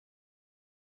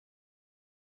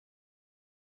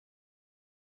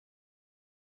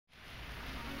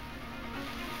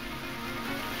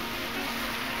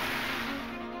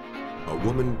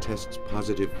woman tests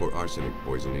positive for arsenic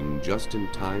poisoning just in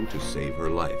time to save her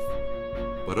life.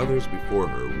 But others before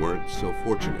her weren't so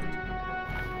fortunate.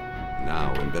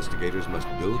 Now investigators must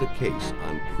build a case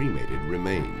on cremated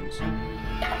remains.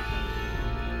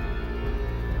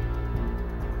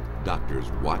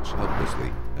 Doctors watch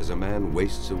helplessly as a man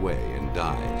wastes away and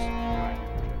dies.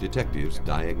 Detectives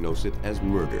diagnose it as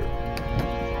murder.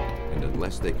 And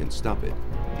unless they can stop it,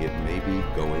 it may be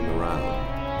going around.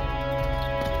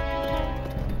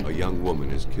 A young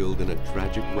woman is killed in a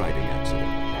tragic riding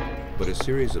accident, but a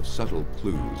series of subtle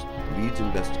clues leads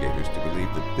investigators to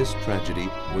believe that this tragedy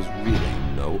was really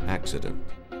no accident.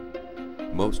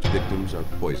 Most victims are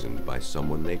poisoned by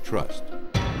someone they trust,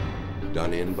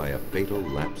 done in by a fatal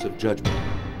lapse of judgment,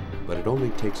 but it only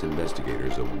takes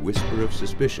investigators a whisper of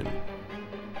suspicion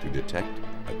to detect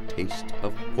a taste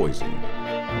of poison.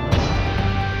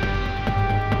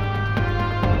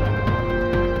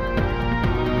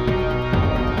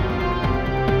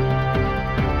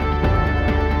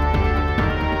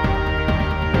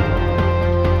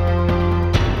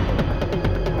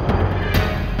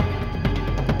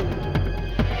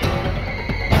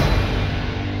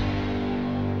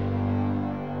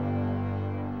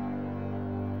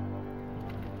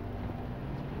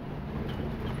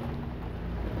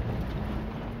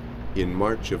 In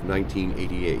March of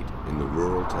 1988, in the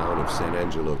rural town of San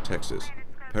Angelo, Texas,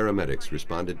 paramedics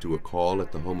responded to a call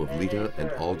at the home of Lita and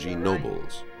Algie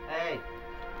Nobles. Hey.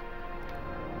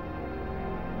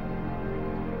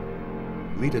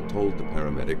 Lita told the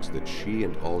paramedics that she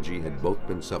and Algie had both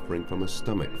been suffering from a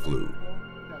stomach flu.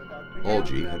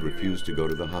 Algie had refused to go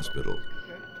to the hospital.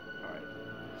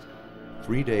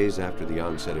 3 days after the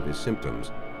onset of his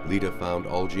symptoms, Lita found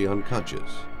Algie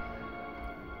unconscious.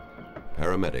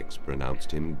 Paramedics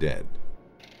pronounced him dead.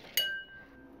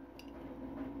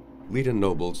 Lita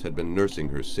Nobles had been nursing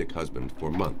her sick husband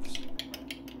for months.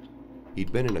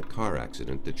 He'd been in a car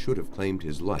accident that should have claimed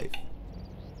his life.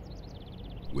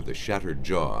 With a shattered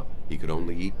jaw, he could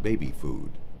only eat baby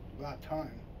food. About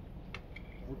time.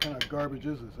 What kind of garbage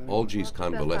is this? Algie's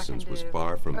convalescence was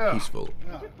far from peaceful.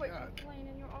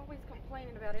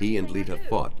 He and Lita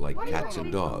fought like cats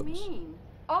and dogs.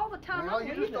 All the time. Well,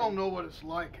 you just don't know what it's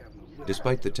like having a...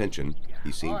 Despite the tension,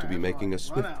 he seemed to be making a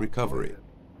swift recovery.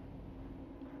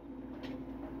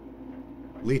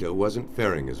 Lita wasn't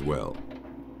faring as well.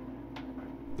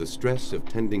 The stress of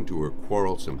tending to her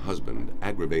quarrelsome husband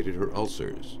aggravated her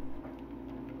ulcers.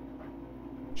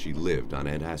 She lived on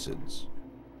antacids.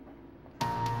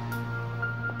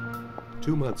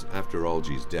 2 months after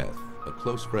Algie's death, a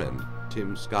close friend,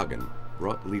 Tim Scoggin,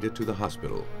 brought Lita to the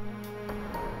hospital.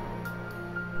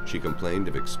 She complained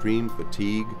of extreme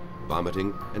fatigue,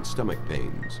 vomiting, and stomach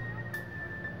pains.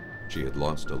 She had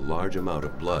lost a large amount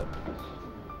of blood.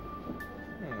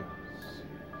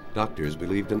 Doctors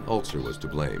believed an ulcer was to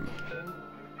blame,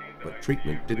 but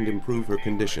treatment didn't improve her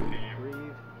condition.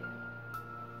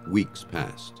 Weeks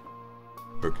passed.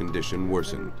 Her condition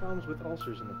worsened. Problems with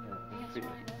ulcers in the past.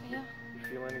 You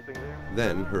feel anything there?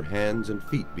 Then her hands and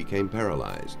feet became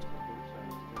paralyzed.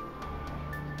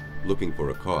 Looking for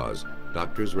a cause,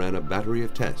 doctors ran a battery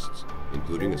of tests,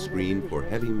 including a screen for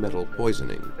heavy metal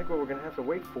poisoning. I think what we're going to have to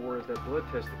wait for is that blood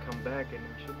test to come back, and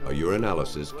we should know. A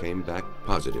urinalysis came back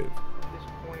positive.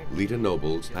 Lita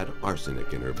Nobles had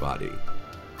arsenic in her body.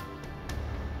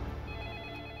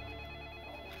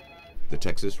 The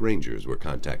Texas Rangers were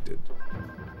contacted.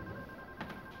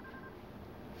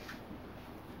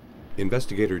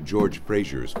 Investigator George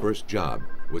Frazier's first job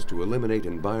was to eliminate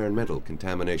environmental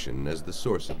contamination as the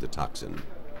source of the toxin.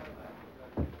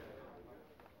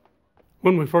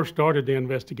 When we first started the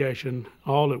investigation,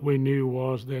 all that we knew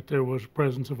was that there was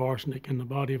presence of arsenic in the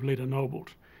body of Lita Nobles.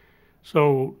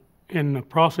 So in the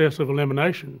process of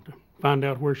elimination, to find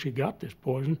out where she got this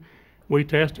poison, we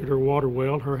tested her water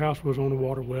well. Her house was on a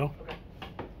water well.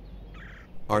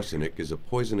 Arsenic is a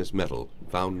poisonous metal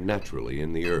found naturally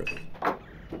in the earth.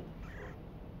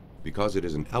 Because it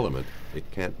is an element,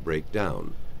 it can't break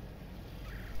down.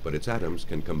 But its atoms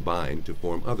can combine to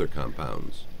form other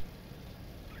compounds.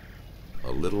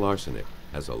 A little arsenic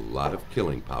has a lot of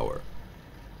killing power.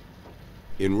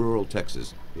 In rural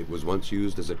Texas, it was once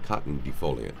used as a cotton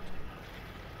defoliant.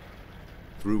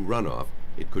 Through runoff,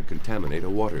 it could contaminate a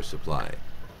water supply.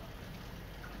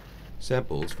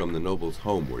 Samples from the Nobles'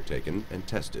 home were taken and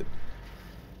tested.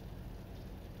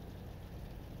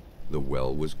 The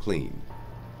well was clean.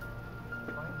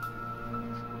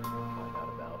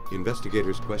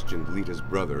 Investigators questioned Lita's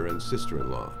brother and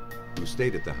sister-in-law, who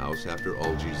stayed at the house after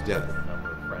Algie's death.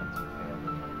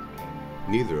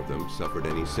 Neither of them suffered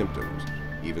any symptoms,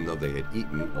 even though they had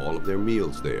eaten all of their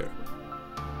meals there.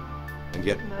 And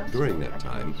yet, during that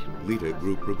time, Lita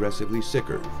grew progressively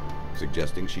sicker,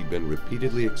 suggesting she'd been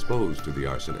repeatedly exposed to the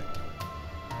arsenic.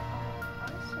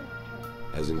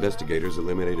 As investigators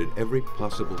eliminated every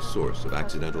possible source of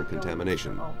accidental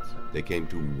contamination, they came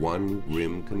to one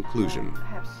grim conclusion.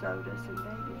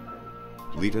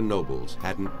 Lita Nobles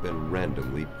hadn't been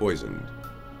randomly poisoned.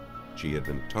 She had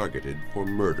been targeted for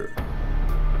murder.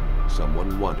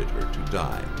 Someone wanted her to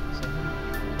die.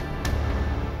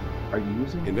 Are you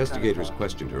using? Investigators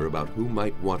questioned her about who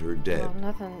might want her dead. Well,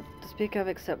 nothing to speak of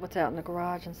except what's out in the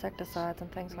garage, insecticides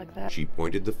and things like that. She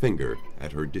pointed the finger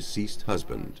at her deceased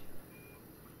husband.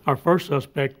 Our first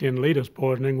suspect in Lita's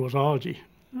poisoning was Algie,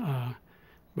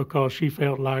 because she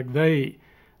felt like they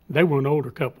were an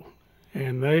older couple,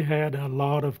 and they had a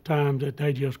lot of times that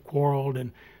they just quarreled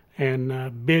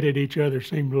and bit at each other,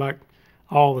 seemed like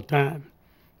all the time.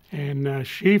 And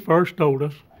she first told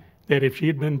us that if she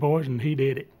had been poisoned, he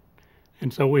did it.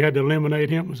 And so we had to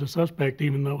eliminate him as a suspect,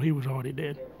 even though he was already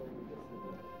dead.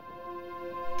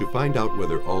 To find out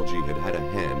whether Algie had had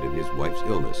a hand in his wife's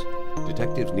illness,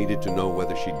 detectives needed to know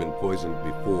whether she'd been poisoned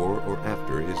before or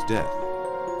after his death.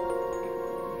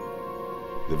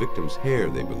 The victim's hair,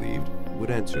 they believed,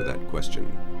 would answer that question.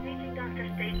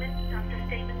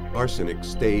 Arsenic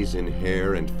stays in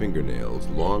hair and fingernails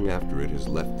long after it has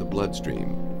left the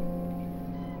bloodstream.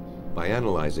 By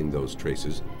analyzing those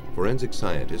traces, forensic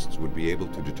scientists would be able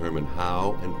to determine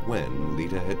how and when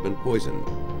Lita had been poisoned.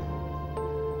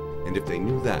 And if they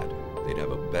knew that, they'd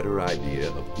have a better idea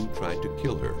of who tried to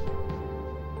kill her.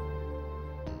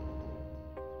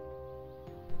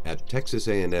 At Texas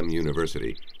A&M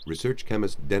University, research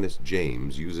chemist Dennis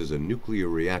James uses a nuclear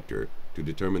reactor to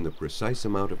determine the precise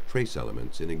amount of trace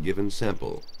elements in a given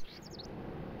sample.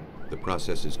 The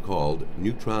process is called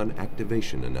neutron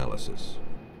activation analysis.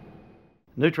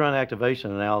 Neutron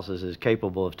activation analysis is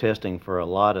capable of testing for a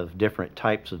lot of different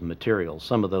types of materials.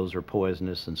 Some of those are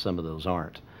poisonous and some of those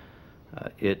aren't.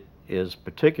 It is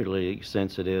particularly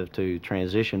sensitive to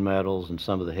transition metals and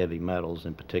some of the heavy metals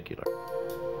in particular.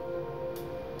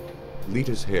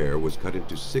 Lita's hair was cut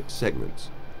into 6 segments,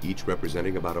 each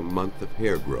representing about a month of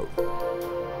hair growth.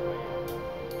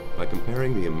 By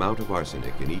comparing the amount of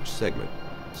arsenic in each segment,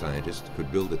 scientists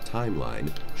could build a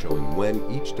timeline showing when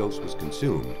each dose was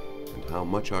consumed and how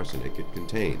much arsenic it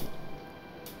contained.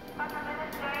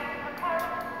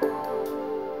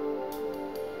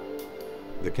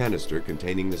 The canister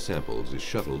containing the samples is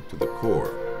shuttled to the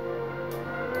core.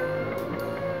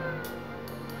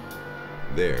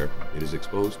 There, it is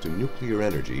exposed to nuclear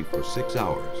energy for 6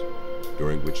 hours,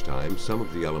 during which time some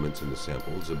of the elements in the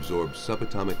samples absorb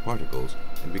subatomic particles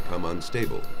and become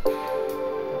unstable.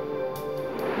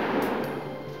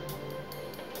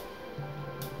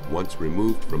 Once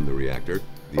removed from the reactor,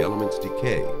 the elements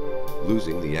decay,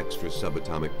 losing the extra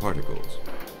subatomic particles.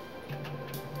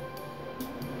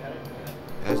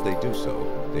 As they do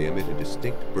so, they emit a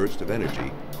distinct burst of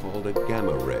energy called a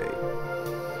gamma ray.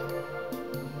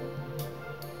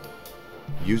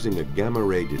 Using a gamma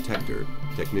ray detector,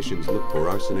 technicians look for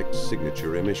arsenic's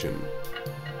signature emission.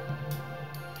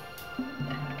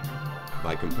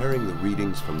 By comparing the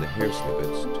readings from the hair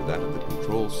snippets to that of the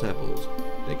control samples,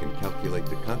 they can calculate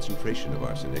the concentration of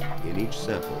arsenic in each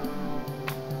sample.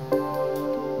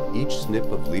 Each snip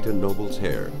of Lita Noble's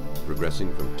hair,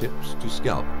 progressing from tips to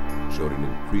scalp, showed an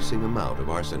increasing amount of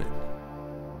arsenic.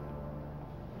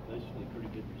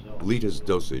 Lita's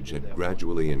dosage had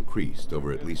gradually increased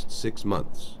over at least 6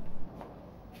 months.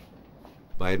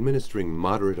 By administering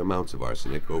moderate amounts of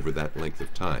arsenic over that length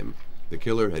of time, the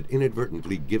killer had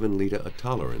inadvertently given Lita a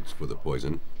tolerance for the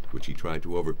poison, which he tried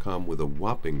to overcome with a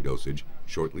whopping dosage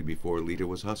shortly before Lita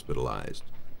was hospitalized.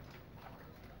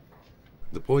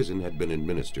 The poison had been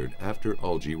administered after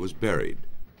Algie was buried.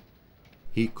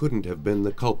 He couldn't have been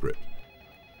the culprit,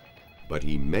 but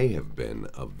he may have been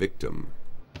a victim.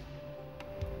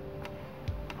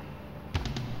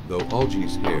 Though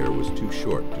Algie's hair was too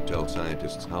short to tell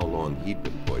scientists how long he'd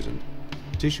been poisoned,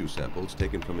 tissue samples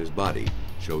taken from his body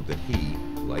showed that he,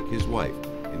 like his wife,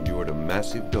 endured a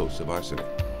massive dose of arsenic.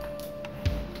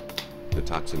 The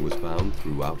toxin was found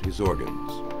throughout his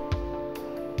organs.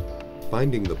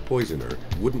 Finding the poisoner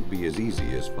wouldn't be as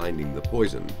easy as finding the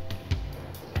poison.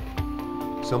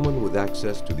 Someone with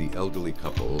access to the elderly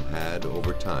couple had,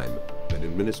 over time, been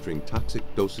administering toxic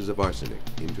doses of arsenic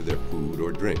into their food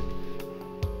or drink.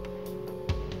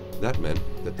 That meant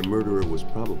that the murderer was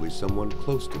probably someone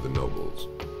close to the Nobles.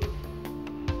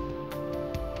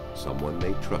 Someone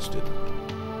they trusted.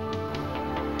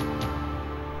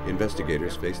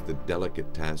 Investigators faced the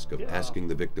delicate task of asking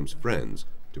the victim's friends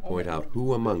to point out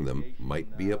who among them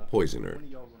might be a poisoner.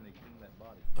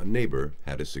 a neighbor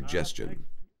had a suggestion.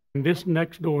 And this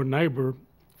next door neighbor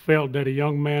felt that a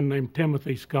young man named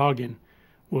Timothy Scoggin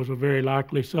was a very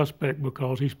likely suspect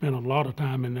because he spent a lot of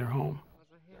time in their home.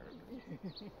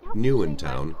 New in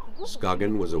town,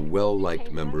 Scoggin was a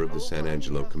well-liked member of the San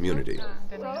Angelo community.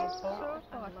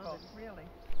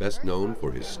 Best known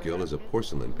for his skill as a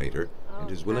porcelain painter and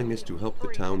his willingness to help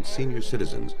the town's senior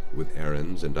citizens with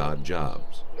errands and odd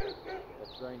jobs.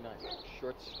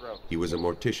 He was a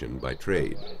mortician by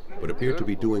trade, but appeared to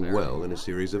be doing well in a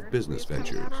series of business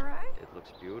ventures. It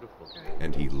looks beautiful.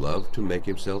 And he loved to make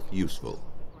himself useful.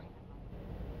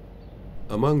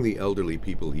 Among the elderly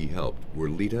people he helped were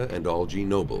Lita and Algie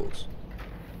Nobles.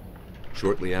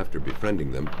 Shortly after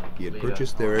befriending them, he had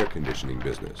purchased their air conditioning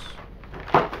business.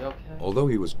 Although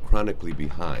he was chronically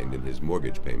behind in his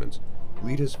mortgage payments,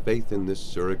 Lita's faith in this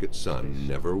surrogate son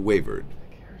never wavered.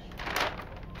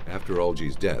 After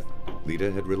Algie's death,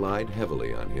 Lita had relied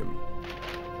heavily on him.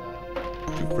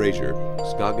 To Frazier,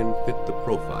 Scoggin fit the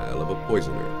profile of a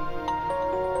poisoner.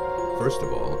 First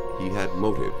of all, he had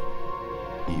motive.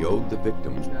 He owed the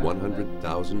victims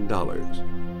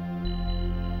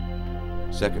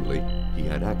 $100,000. Secondly, he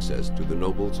had access to the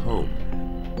Nobles' home.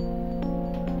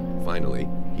 Finally,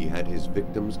 he had his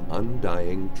victims'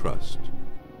 undying trust.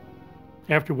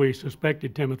 After we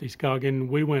suspected Timothy Scoggin,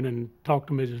 we went and talked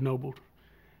to Mrs. Nobles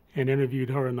and interviewed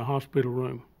her in the hospital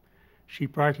room. She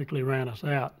practically ran us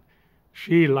out.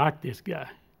 She liked this guy.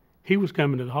 He was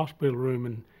coming to the hospital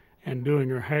room and doing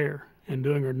her hair and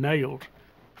doing her nails.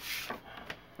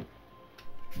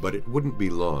 But it wouldn't be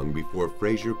long before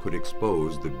Frazier could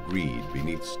expose the greed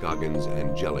beneath Scoggin's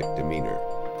angelic demeanor.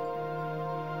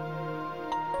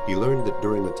 He learned that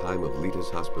during the time of Lita's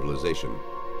hospitalization,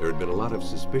 there had been a lot of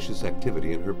suspicious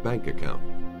activity in her bank account.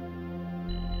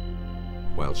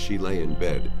 While she lay in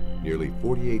bed, nearly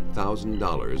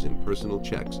 $48,000 in personal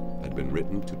checks had been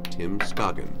written to Tim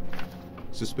Scoggin.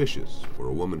 Suspicious for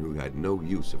a woman who had no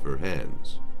use of her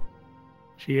hands.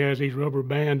 She has these rubber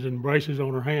bands and braces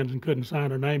on her hands and couldn't sign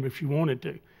her name if she wanted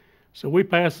to. So we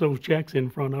passed those checks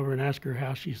in front of her and asked her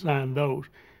how she signed those.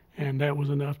 And that was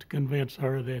enough to convince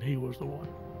her that he was the one.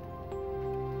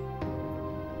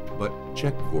 But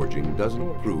check forging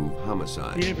doesn't prove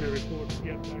homicide. If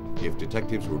If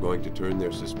detectives were going to turn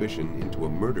their suspicion into a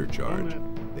murder charge,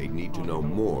 they'd need to know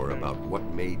more about what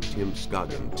made Tim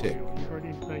Scoggin tick.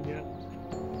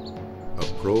 A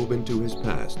probe into his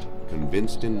past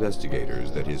convinced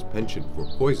investigators that his penchant for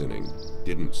poisoning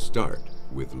didn't start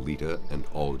with Lita and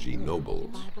Algie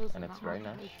Nobles. And it's very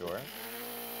nice, sure.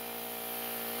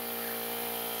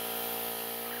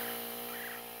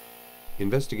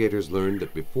 Investigators learned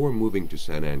that before moving to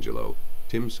San Angelo,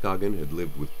 Tim Scoggin had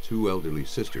lived with two elderly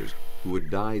sisters who had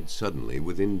died suddenly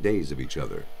within days of each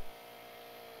other.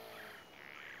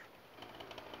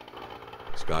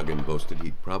 Scoggin boasted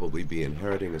he'd probably be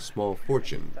inheriting a small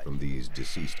fortune from these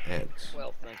deceased aunts.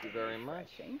 Well, thank you very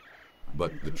much.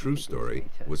 But the true story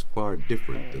was far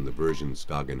different than the version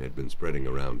Scoggin had been spreading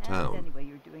around town.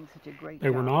 They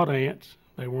were not aunts.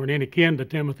 They weren't any kin to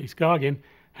Timothy Scoggin.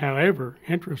 However,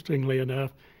 interestingly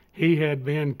enough, he had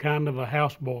been kind of a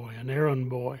houseboy, an errand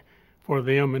boy for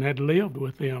them, and had lived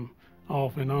with them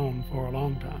off and on for a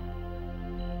long time.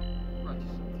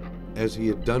 As he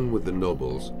had done with the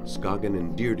Nobles, Scoggin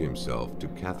endeared himself to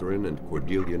Catherine and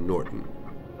Cordelia Norton.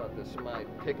 Thought this might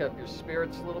pick up your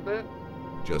spirits a little bit.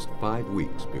 Just 5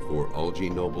 weeks before Algie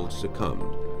Nobles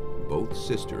succumbed, both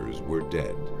sisters were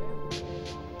dead.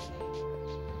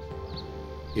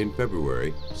 In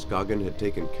February, Scoggin had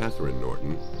taken Catherine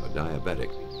Norton, a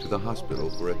diabetic, to the hospital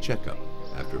for a checkup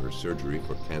after her surgery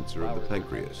for cancer of the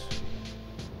pancreas.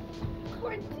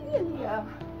 Cordelia,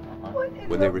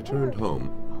 When they returned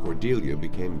home, Cordelia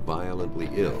became violently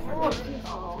ill.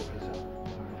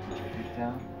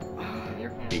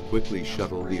 He quickly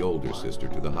shuttled the older sister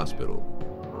to the hospital.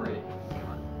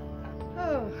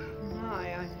 Oh,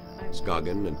 my.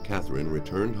 Scoggin and Catherine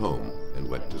returned home and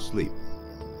went to sleep.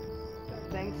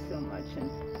 Thanks so much,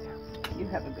 and you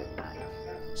have a good night.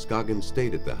 Scoggin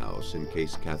stayed at the house in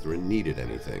case Catherine needed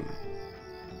anything.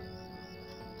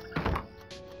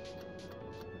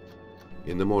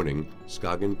 In the morning,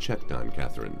 Scoggin checked on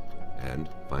Catherine and,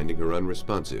 finding her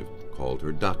unresponsive, called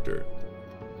her doctor.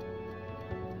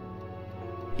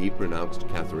 He pronounced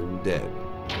Catherine dead.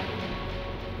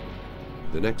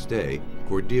 The next day,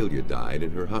 Cordelia died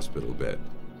in her hospital bed.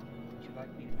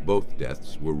 Both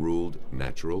deaths were ruled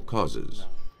natural causes.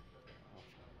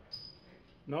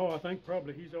 No, I think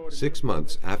probably he's already... 6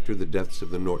 months after the deaths of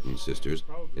the Norton sisters,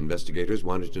 investigators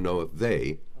wanted to know if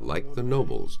they, like the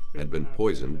Nobles, had been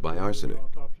poisoned by arsenic.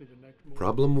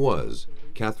 problem was,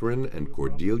 Catherine and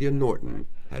Cordelia Norton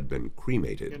had been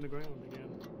cremated.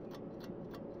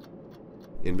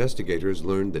 Investigators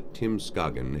learned that Tim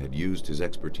Scoggin had used his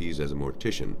expertise as a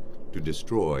mortician to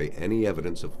destroy any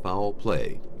evidence of foul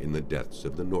play in the deaths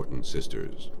of the Norton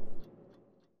sisters.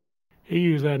 He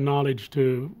used that knowledge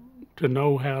to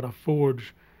know how to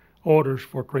forge orders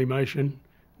for cremation,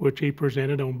 which he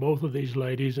presented on both of these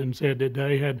ladies and said that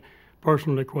they had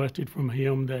personally requested from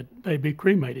him that they be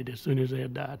cremated as soon as they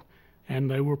had died. And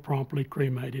they were promptly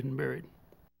cremated and buried.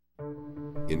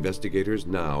 Investigators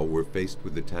now were faced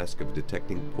with the task of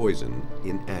detecting poison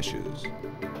in ashes.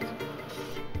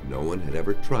 No one had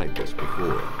ever tried this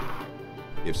before.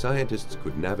 If scientists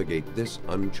could navigate this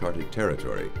uncharted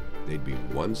territory, they'd be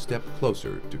one step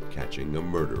closer to catching a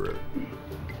murderer.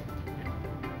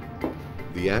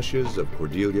 The ashes of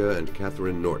Cordelia and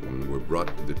Catherine Norton were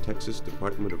brought to the Texas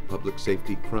Department of Public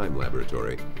Safety Crime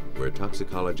Laboratory, where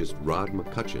toxicologist Rod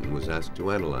McCutcheon was asked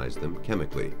to analyze them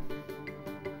chemically.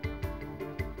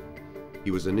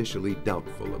 He was initially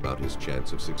doubtful about his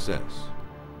chance of success.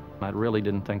 I really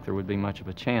didn't think there would be much of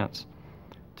a chance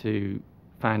to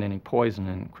find any poison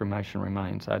in cremation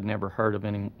remains. I'd never heard of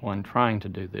anyone trying to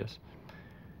do this.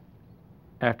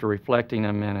 After reflecting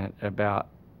a minute about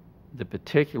the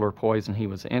particular poison he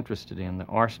was interested in, the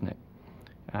arsenic,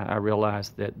 I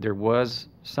realized that there was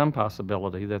some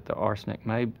possibility that the arsenic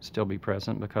may still be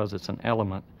present because it's an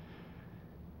element,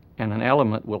 and an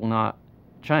element will not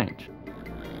change.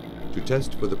 To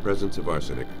test for the presence of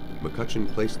arsenic,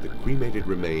 McCutcheon placed the cremated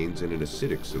remains in an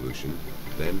acidic solution,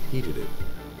 then heated it.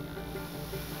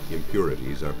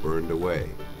 Impurities are burned away.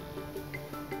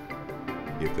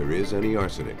 If there is any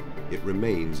arsenic, it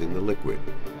remains in the liquid.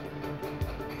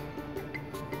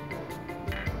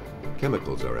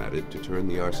 Chemicals are added to turn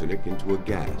the arsenic into a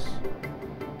gas.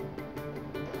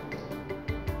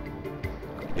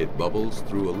 It bubbles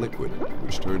through a liquid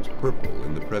which turns purple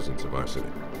in the presence of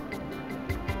arsenic.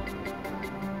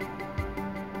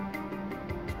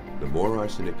 The more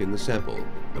arsenic in the sample,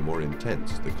 the more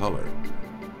intense the color.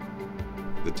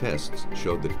 The tests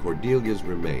showed that Cordelia's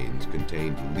remains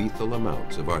contained lethal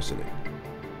amounts of arsenic.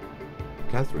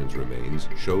 Catherine's remains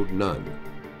showed none.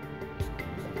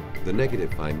 The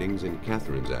negative findings in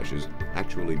Catherine's ashes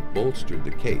actually bolstered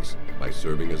the case by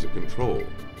serving as a control.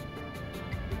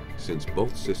 Since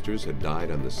both sisters had died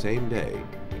on the same day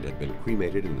and had been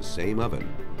cremated in the same oven,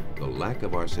 the lack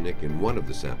of arsenic in one of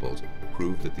the samples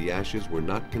proved that the ashes were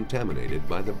not contaminated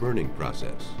by the burning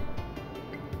process.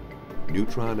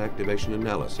 Neutron activation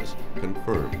analysis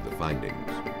confirmed the findings.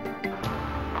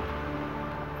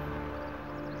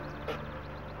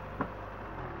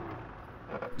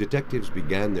 Detectives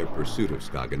began their pursuit of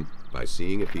Scoggin by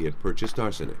seeing if he had purchased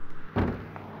arsenic.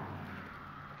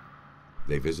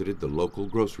 They visited the local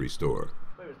grocery store.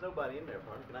 There's nobody in there,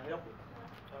 Farm. Can I help you?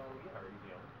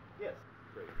 Yes.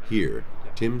 Here,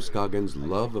 Tim Scoggin's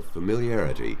love of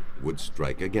familiarity would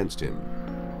strike against him.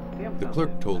 The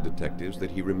clerk told detectives that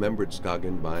he remembered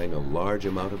Scoggin buying a large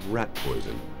amount of rat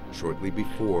poison shortly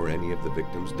before any of the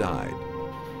victims died.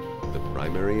 The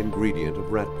primary ingredient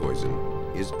of rat poison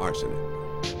is arsenic.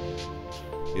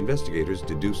 Investigators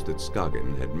deduced that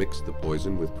Scoggin had mixed the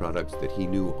poison with products that he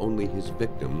knew only his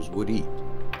victims would eat: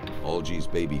 Algie's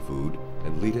baby food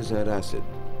and Litazat acid.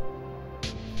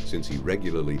 Since he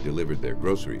regularly delivered their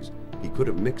groceries, he could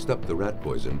have mixed up the rat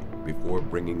poison before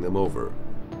bringing them over.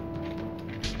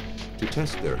 To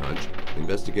test their hunch,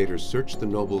 investigators searched the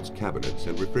Nobles' cabinets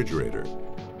and refrigerator.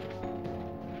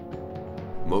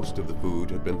 Most of the food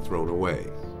had been thrown away,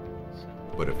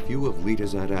 but a few of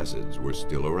Litazat acids were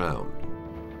still around.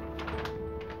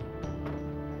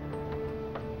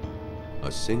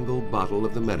 A single bottle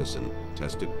of the medicine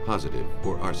tested positive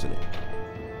for arsenic.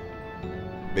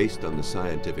 Based on the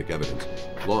scientific evidence,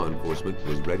 law enforcement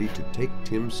was ready to take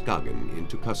Tim Scoggin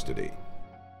into custody.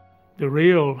 The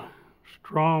real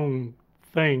strong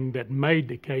thing that made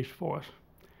the case for us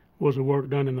was the work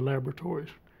done in the laboratories.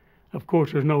 Of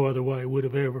course, there's no other way we'd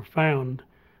have ever found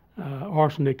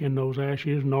arsenic in those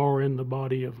ashes nor in the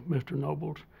body of Mr.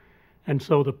 Nobles. And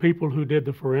so the people who did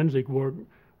the forensic work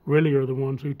really are the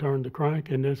ones who turned the crank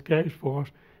in this case for us.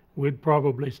 We'd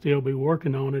probably still be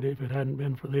working on it if it hadn't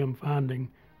been for them finding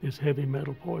this heavy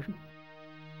metal poison.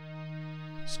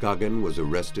 Scoggin was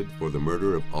arrested for the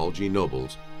murder of Algie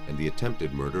Nobles and the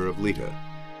attempted murder of Lita.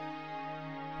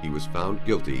 He was found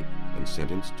guilty and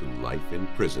sentenced to life in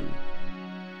prison.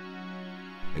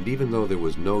 And even though there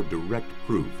was no direct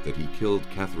proof that he killed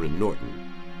Catherine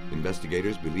Norton,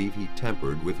 investigators believe he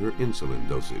tampered with her insulin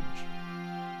dosage.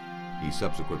 He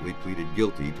subsequently pleaded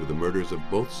guilty to the murders of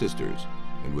both sisters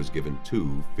and was given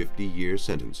 2 50-year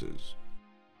sentences.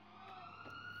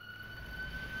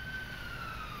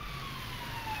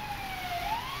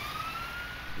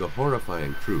 The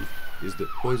horrifying truth is that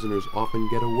poisoners often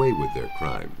get away with their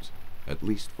crimes, at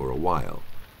least for a while.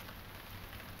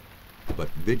 But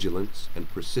vigilance and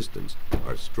persistence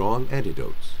are strong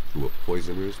antidotes to a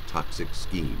poisoner's toxic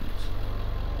schemes.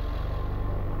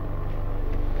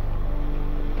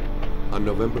 On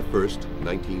November 1st,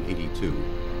 1982,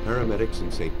 paramedics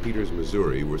in St. Peters,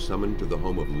 Missouri were summoned to the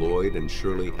home of Lloyd and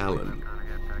Shirley Allen.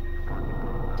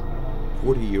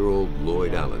 40-year-old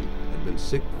Lloyd Allen had been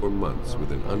sick for months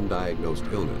with an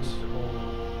undiagnosed illness.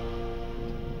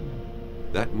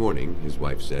 That morning, his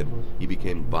wife said, he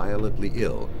became violently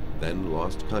ill, then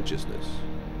lost consciousness.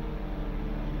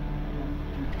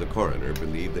 The coroner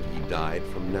believed that he died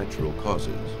from natural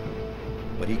causes,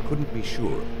 but he couldn't be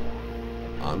sure.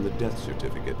 On the death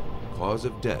certificate, cause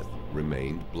of death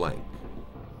remained blank.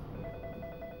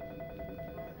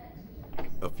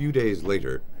 A few days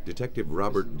later, Detective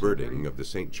Robert Birding of the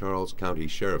St. Charles County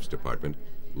Sheriff's Department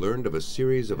learned of a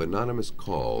series of anonymous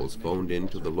calls phoned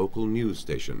into the local news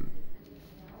station.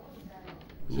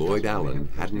 Lloyd Allen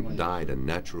hadn't died a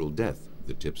natural death,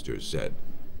 the tipsters said.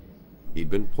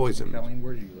 He'd been poisoned.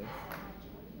 Where do you live?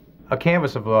 A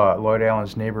canvass of Lloyd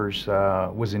Allen's neighbors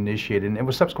was initiated, and it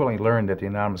was subsequently learned that the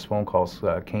anonymous phone calls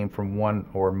came from one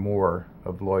or more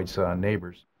of Lloyd's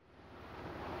neighbors.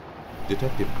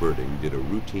 Detective Birding did a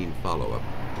routine follow-up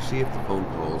to see if the phone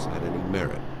calls had any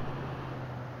merit.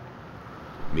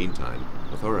 Meantime,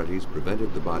 authorities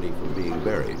prevented the body from being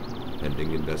buried,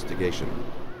 pending investigation.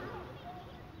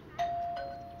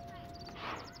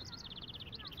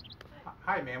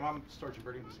 Hi, ma'am. I'm Sergeant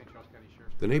Birding with the St. Charles County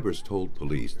Sheriff's. The neighbors told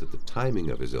police that the timing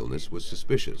of his illness was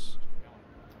suspicious.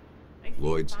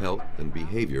 Lloyd's health and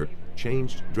behavior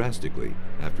changed drastically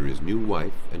after his new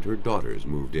wife and her daughters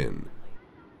moved in.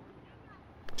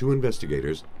 To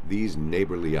investigators, these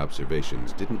neighborly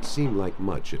observations didn't seem like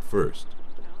much at first.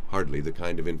 Hardly the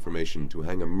kind of information to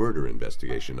hang a murder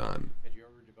investigation on.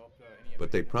 But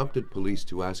they prompted police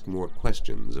to ask more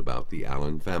questions about the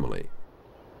Allen family.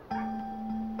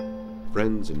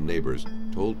 Friends and neighbors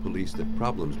told police that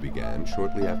problems began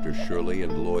shortly after Shirley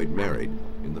and Lloyd married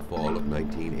in the fall of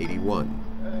 1981.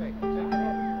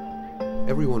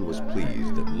 Everyone was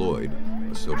pleased that Lloyd,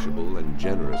 a sociable and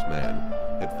generous man,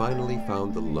 had finally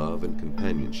found the love and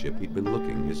companionship he'd been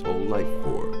looking his whole life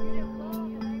for.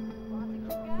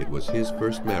 It was his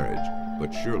first marriage,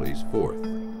 but Shirley's fourth.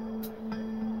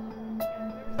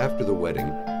 After the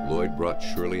wedding, Lloyd brought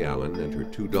Shirley Allen and her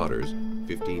two daughters,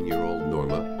 15-year-old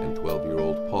Norma and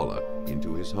 12-year-old Paula,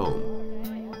 into his home.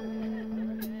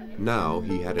 Now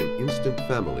he had an instant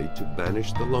family to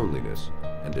banish the loneliness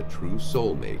and a true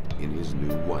soulmate in his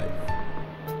new wife.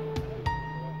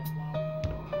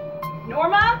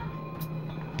 Norma?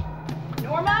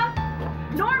 Norma?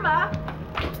 Norma?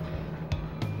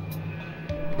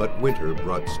 But winter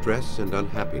brought stress and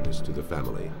unhappiness to the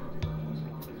family.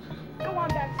 Go on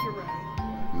back to your room.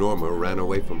 Norma ran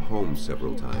away from home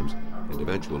several times and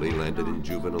eventually landed in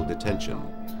juvenile detention.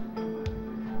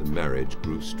 The marriage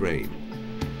grew strained.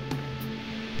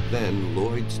 Then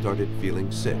Lloyd started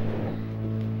feeling sick.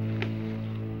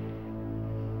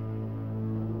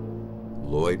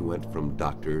 Lloyd went from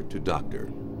doctor to doctor.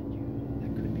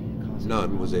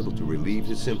 None was able to relieve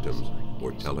his symptoms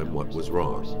or tell him what was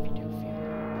wrong.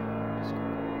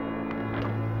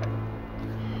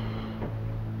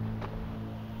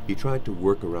 He tried to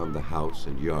work around the house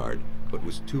and yard, but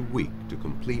was too weak to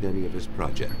complete any of his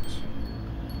projects.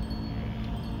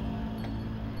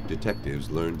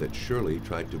 Detectives learned that Shirley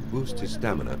tried to boost his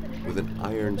stamina with an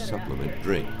iron supplement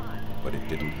drink, but it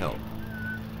didn't help.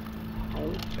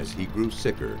 As he grew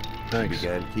sicker, he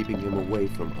began keeping him away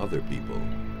from other people.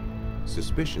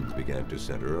 Suspicions began to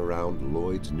center around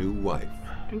Lloyd's new wife.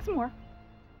 Drink some more.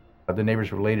 The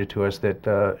neighbors related to us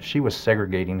that she was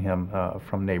segregating him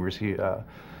from neighbors.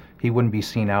 He wouldn't be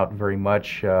seen out very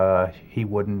much. He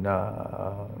wouldn't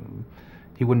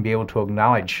be able to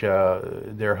acknowledge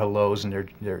their hellos and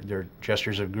their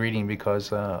gestures of greeting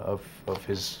because of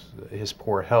his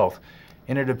poor health.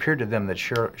 And it appeared to them that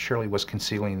Shirley was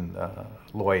concealing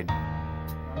Lloyd.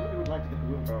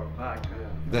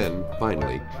 Then,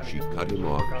 finally, she cut him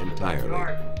off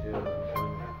entirely.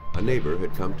 A neighbor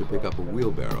had come to pick up a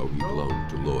wheelbarrow he'd loaned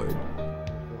to Lloyd.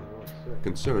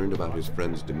 Concerned about his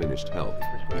friend's diminished health,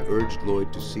 he urged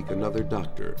Lloyd to seek another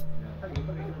doctor.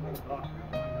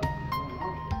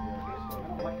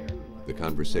 The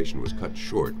conversation was cut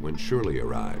short when Shirley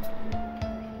arrived.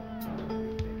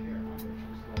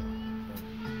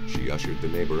 She ushered the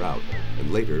neighbor out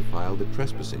and later filed a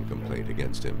trespassing complaint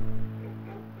against him.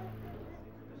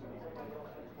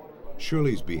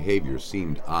 Shirley's behavior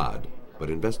seemed odd,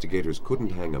 but investigators couldn't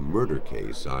hang a murder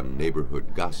case on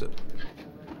neighborhood gossip.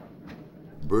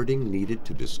 Birding needed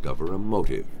to discover a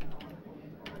motive.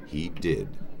 He did.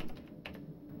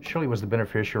 Shirley was the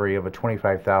beneficiary of a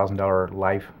 $25,000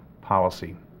 life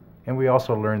policy. And we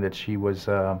also learned that she was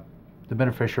the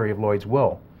beneficiary of Lloyd's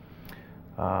will,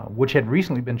 which had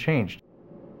recently been changed.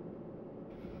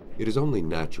 It is only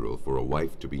natural for a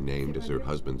wife to be named as her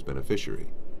husband's beneficiary.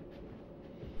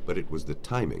 But it was the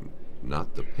timing,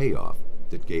 not the payoff,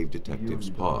 that gave detectives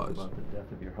pause.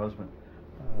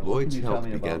 Lloyd's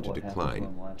health began to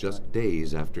decline just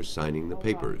days after signing the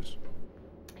papers.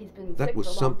 That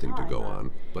was something to go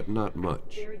on, but not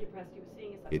much.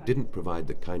 It didn't provide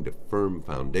the kind of firm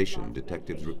foundation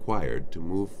detectives required to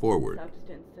move forward.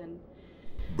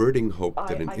 Birding hoped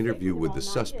that an interview with the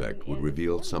suspect would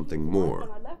reveal something more,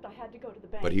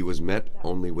 but he was met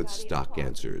only with stock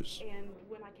answers.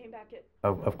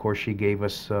 Of course, she gave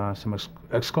us some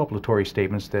exculpatory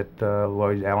statements that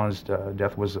Lloyd Allen's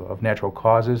death was of natural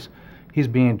causes. He's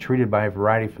being treated by a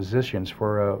variety of physicians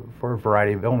for a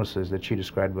variety of illnesses that she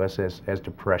described to us as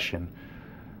depression.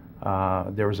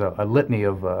 There was a litany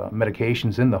of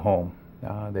medications in the home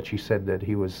that she said that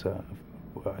he was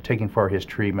taking for his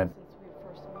treatment.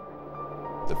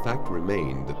 The fact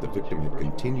remained that the victim had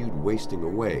continued wasting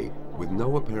away with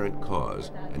no apparent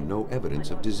cause and no evidence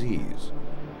of disease.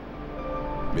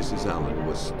 Mrs. Allen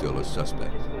was still a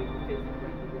suspect.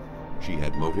 She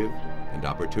had motive and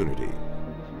opportunity.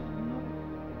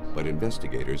 But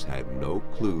investigators had no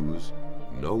clues,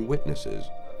 no witnesses,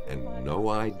 and no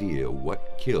idea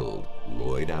what killed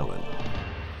Lloyd Allen.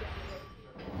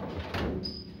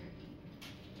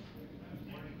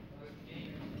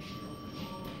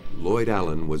 Lloyd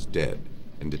Allen was dead,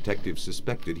 and detectives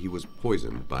suspected he was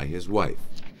poisoned by his wife.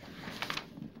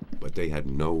 But they had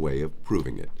no way of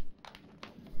proving it.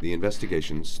 The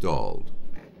investigation stalled.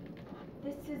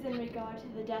 This is in regard to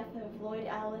the death of Lloyd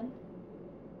Allen.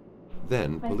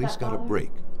 Then police got a break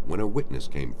when a witness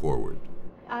came forward.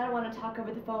 I don't want to talk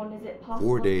over the phone. Is it possible?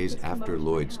 4 days to come over after to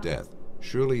my Lloyd's house? death,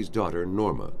 Shirley's daughter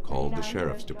Norma called the 39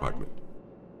 sheriff's Drive. department.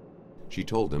 She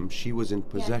told them she was in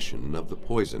possession of the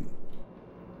poison.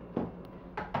 The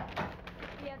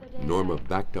other day Norma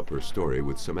backed up her story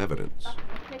with some evidence.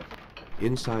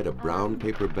 Inside a brown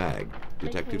paper bag,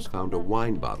 detectives found a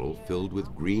wine bottle filled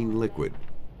with green liquid.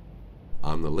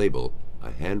 On the label,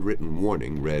 a handwritten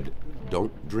warning read,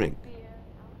 "Don't drink."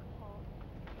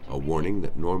 A warning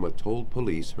that Norma told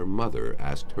police her mother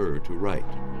asked her to write.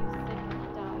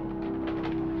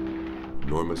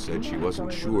 Norma said she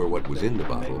wasn't sure what was in the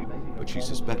bottle, but she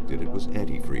suspected it was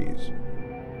antifreeze.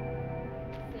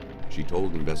 She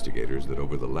told investigators that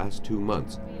over the last 2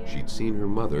 months, she'd seen her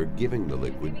mother giving the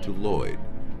liquid to Lloyd.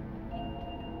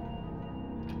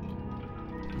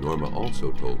 Norma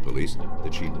also told police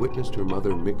that she'd witnessed her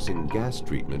mother mixing gas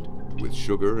treatment with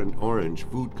sugar and orange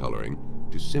food coloring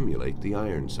to simulate the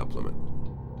iron supplement.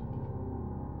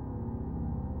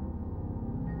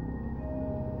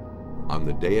 On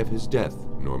the day of his death,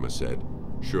 Norma said,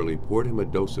 Shirley poured him a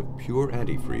dose of pure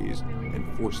antifreeze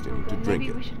and forced him to drink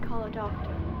Maybe we it. should call a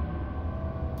doctor.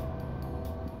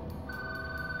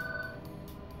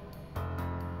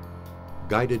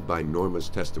 Guided by Norma's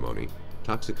testimony,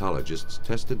 toxicologists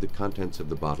tested the contents of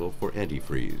the bottle for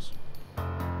antifreeze.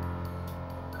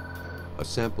 A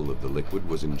sample of the liquid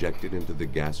was injected into the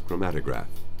gas chromatograph.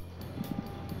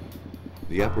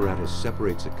 The apparatus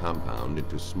separates a compound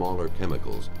into smaller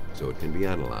chemicals so it can be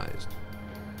analyzed.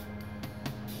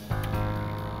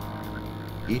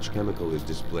 Each chemical is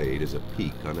displayed as a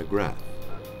peak on a graph.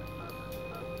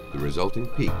 The resulting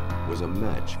peak was a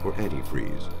match for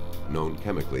antifreeze, known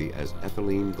chemically as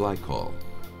ethylene glycol.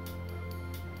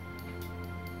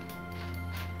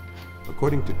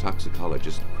 According to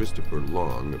toxicologist Christopher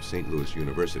Long of St. Louis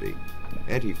University,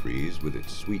 antifreeze with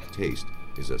its sweet taste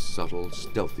is a subtle,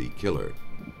 stealthy killer.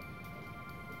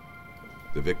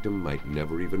 The victim might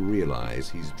never even realize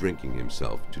he's drinking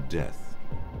himself to death.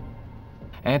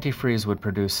 Antifreeze would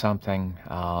produce something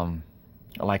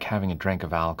like having a drink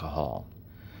of alcohol.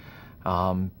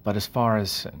 But as far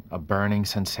as a burning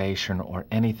sensation or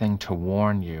anything to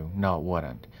warn you, no, it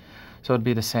wouldn't. So it'd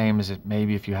be the same as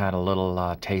maybe if you had a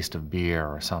little taste of beer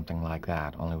or something like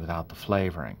that, only without the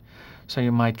flavoring. So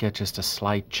you might get just a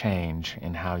slight change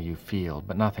in how you feel,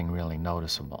 but nothing really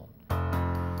noticeable.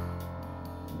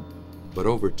 But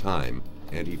over time,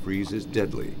 antifreeze is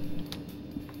deadly.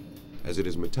 As it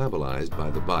is metabolized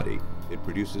by the body, it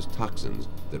produces toxins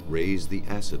that raise the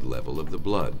acid level of the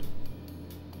blood.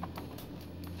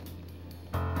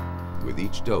 With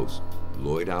each dose,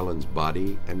 Lloyd Allen's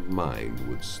body and mind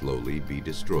would slowly be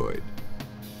destroyed.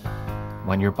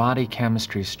 When your body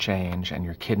chemistries change and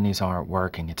your kidneys aren't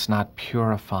working, it's not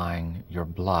purifying your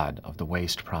blood of the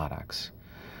waste products.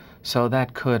 So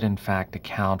that could, in fact,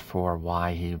 account for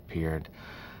why he appeared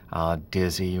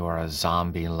dizzy or a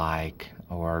zombie-like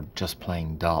or just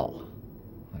plain dull.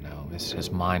 You know,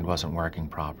 his mind wasn't working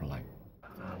properly.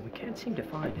 We can't seem to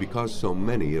find it. Because so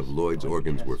many of Lloyd's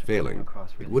organs were failing,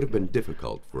 it would have been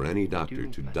difficult for any doctor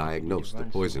to diagnose the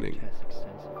poisoning.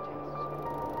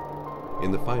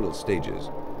 In the final stages,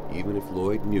 even if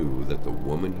Lloyd knew that the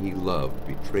woman he loved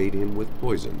betrayed him with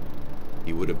poison,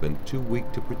 he would have been too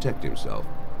weak to protect himself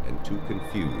and too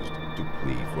confused to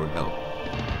plead for help.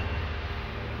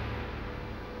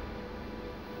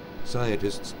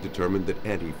 Scientists determined that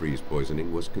antifreeze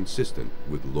poisoning was consistent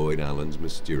with Lloyd Allen's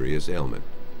mysterious ailment.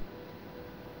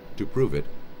 To prove it,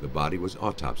 the body was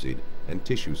autopsied and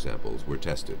tissue samples were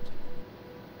tested.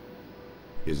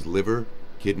 His liver,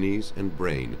 kidneys, and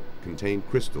brain contained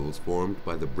crystals formed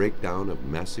by the breakdown of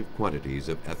massive quantities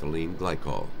of ethylene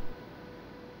glycol.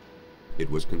 It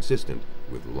was consistent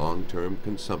with long-term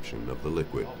consumption of the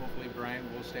liquid.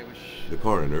 The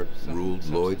coroner ruled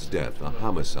Lloyd's death a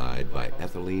homicide by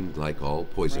ethylene glycol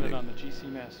poisoning.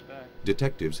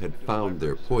 Detectives had found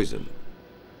their poison.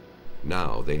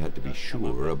 Now they had to be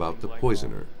sure about the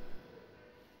poisoner.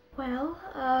 Well,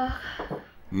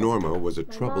 Norma was a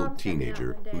troubled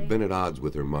teenager who'd been at odds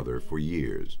with her mother for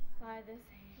years.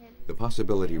 The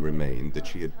possibility remained that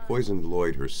she had poisoned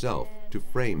Lloyd herself to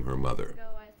frame her mother.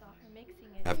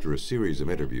 After a series of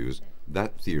interviews,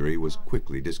 that theory was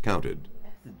quickly discounted.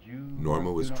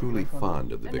 Norma was truly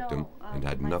fond of the victim and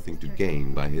had nothing to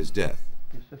gain by his death.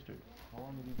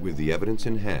 With the evidence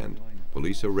in hand,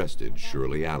 police arrested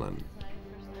Shirley Allen.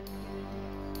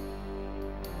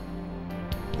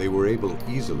 They were able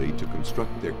easily to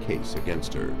construct their case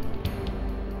against her.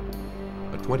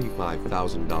 A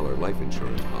 $25,000 life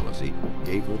insurance policy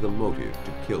gave her the motive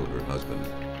to kill her husband.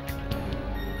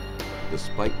 The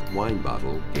spiked wine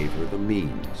bottle gave her the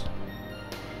means.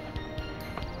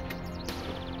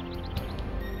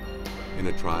 In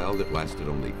a trial that lasted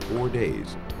only 4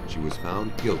 days, she was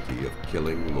found guilty of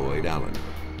killing Lloyd Allen.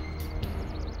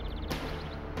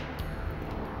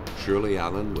 Shirley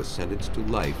Allen was sentenced to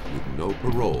life with no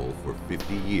parole for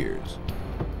 50 years.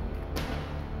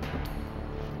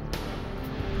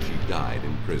 She died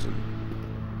in prison.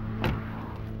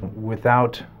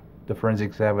 Without the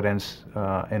forensics evidence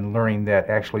and learning that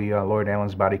actually Lloyd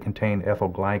Allen's body contained ethyl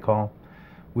glycol,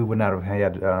 we would not have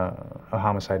had a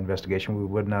homicide investigation. We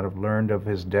would not have learned of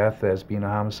his death as being a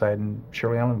homicide, and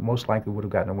Shirley Allen most likely would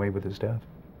have gotten away with his death.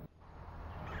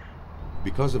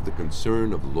 Because of the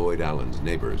concern of Lloyd Allen's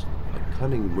neighbors, a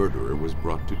cunning murderer was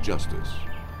brought to justice.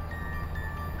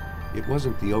 It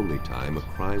wasn't the only time a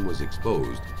crime was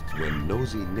exposed when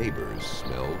nosy neighbors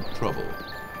smelled trouble.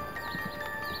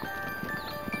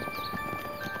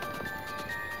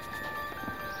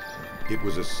 It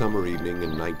was a summer evening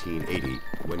in 1980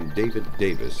 when David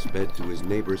Davis sped to his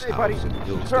neighbor's house in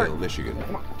Hillsdale, Michigan,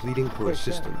 pleading for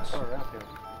assistance.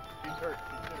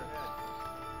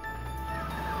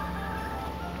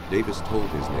 Davis told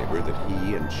his neighbor that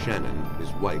he and Shannon, his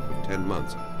wife of 10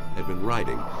 months, had been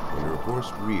riding when her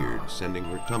horse reared, sending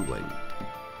her tumbling.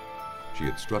 She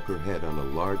had struck her head on a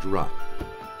large rock.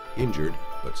 Injured,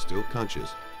 but still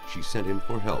conscious, she sent him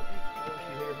for help.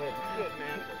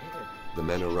 The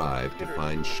men arrived to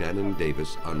find Shannon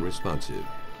Davis unresponsive.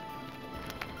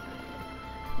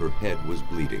 Her head was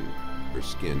bleeding. Her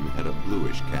skin had a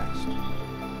bluish cast.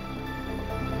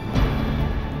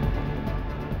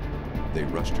 They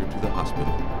rushed her to the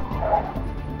hospital.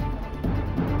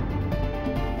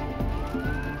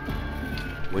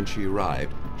 When she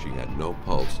arrived, she had no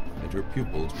pulse and her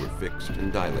pupils were fixed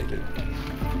and dilated.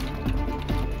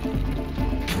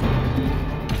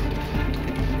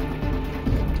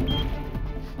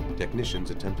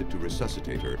 Technicians attempted to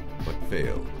resuscitate her, but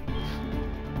failed.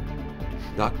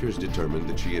 Doctors determined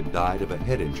that she had died of a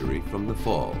head injury from the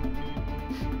fall.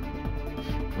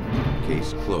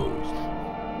 Case closed.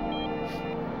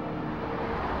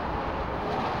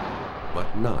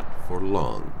 But not for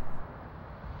long.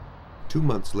 2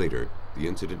 months later, the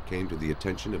incident came to the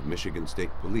attention of Michigan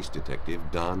State Police Detective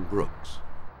Don Brooks.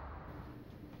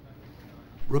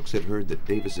 Brooks had heard that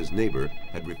Davis's neighbor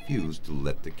had refused to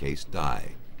let the case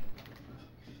die.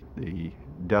 The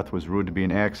death was ruled to be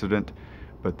an accident,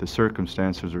 but the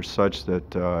circumstances are such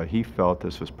that he felt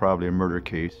this was probably a murder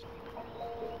case.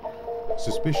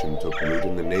 Suspicion took root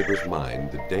in the neighbor's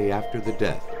mind the day after the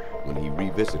death, when he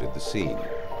revisited the scene.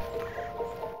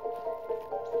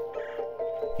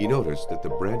 He noticed that the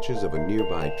branches of a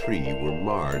nearby tree were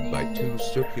marred by 2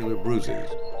 circular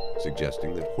bruises,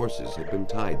 suggesting that horses had been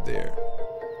tied there.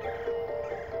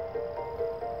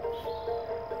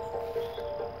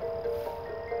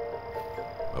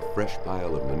 A fresh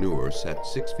pile of manure sat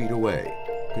 6 feet away,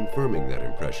 confirming that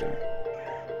impression.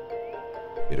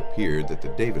 It appeared that the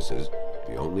Davises,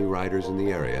 the only riders in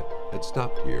the area, had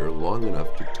stopped here long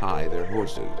enough to tie their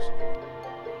horses.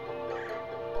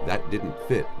 That didn't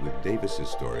fit with Davis's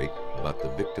story about the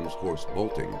victim's horse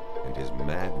bolting and his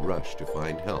mad rush to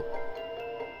find help.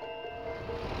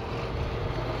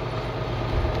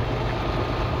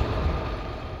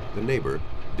 The neighbor,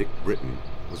 Dick Britton,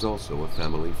 was also a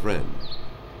family friend.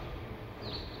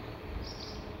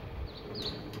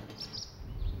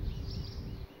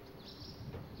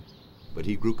 But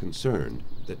he grew concerned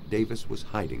that Davis was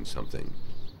hiding something.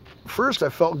 First, I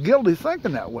felt guilty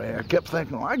thinking that way. I kept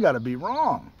thinking, well, I got to be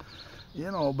wrong,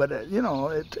 but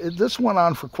this went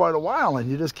on for quite a while,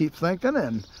 and you just keep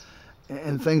thinking,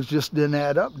 and things just didn't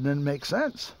add up, didn't make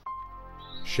sense.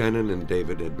 Shannon and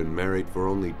David had been married for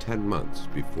only 10 months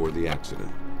before the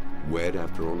accident, wed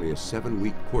after only a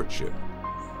 7-week courtship.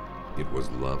 It was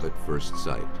love at first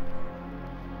sight.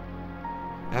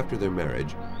 After their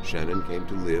marriage, Shannon came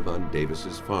to live on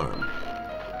Davis's farm.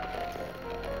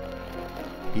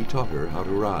 He taught her how to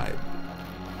ride.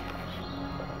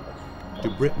 To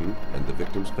Britton and the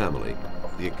victim's family,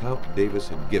 the account Davis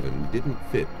had given didn't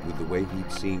fit with the way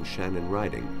he'd seen Shannon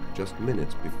riding just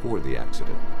minutes before the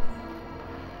accident.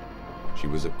 She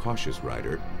was a cautious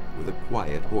rider with a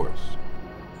quiet horse.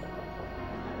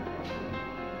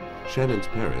 Shannon's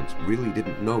parents really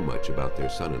didn't know much about their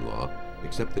son-in-law,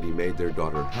 except that he made their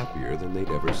daughter happier than they'd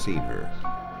ever seen her.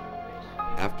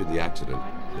 After the accident,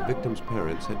 the victim's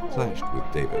parents had clashed with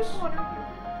Davis.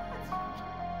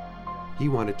 He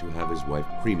wanted to have his wife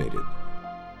cremated.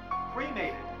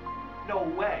 Cremated? No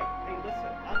way. Hey,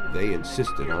 listen. They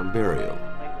insisted on burial,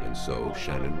 and so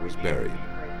Shannon was buried.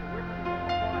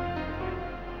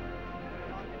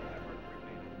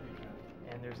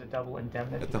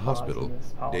 At the hospital,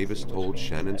 Davis told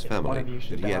Shannon's family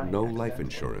that he had no life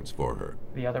insurance for her.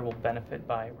 The other will benefit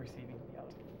by receiving the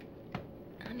other.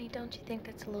 Honey, don't you think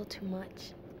that's a little too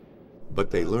much?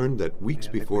 But they learned that weeks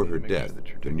before her death,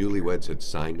 the newlyweds had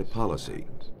signed a policy.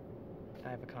 I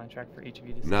have a contract for each of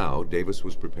you to Now, Davis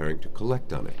was preparing to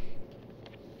collect on it.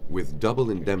 With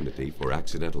double indemnity for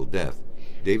accidental death,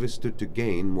 Davis stood to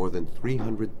gain more than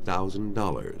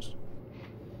 $300,000.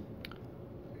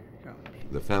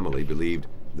 The family believed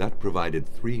that provided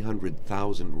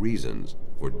 300,000 reasons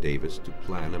for Davis to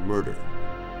plan a murder.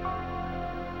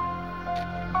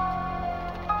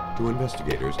 To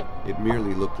investigators, it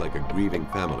merely looked like a grieving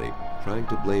family trying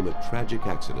to blame a tragic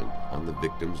accident on the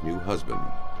victim's new husband.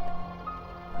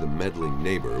 The meddling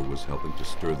neighbor was helping to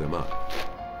stir them up.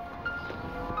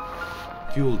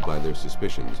 Fueled by their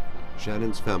suspicions,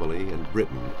 Shannon's family and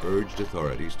Britton urged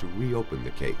authorities to reopen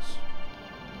the case.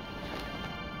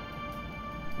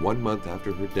 1 month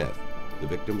after her death, the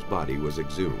victim's body was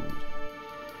exhumed.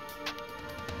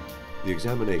 The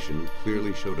examination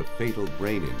clearly showed a fatal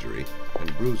brain injury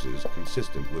and bruises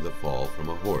consistent with a fall from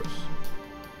a horse.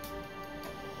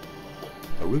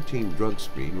 A routine drug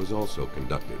screen was also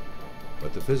conducted,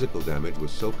 but the physical damage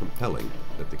was so compelling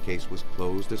that the case was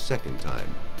closed a second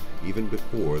time, even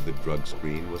before the drug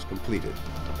screen was completed.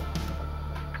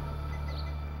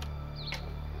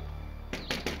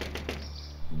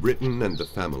 Britton and the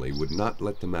family would not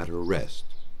let the matter rest.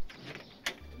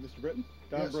 Mr. Britton,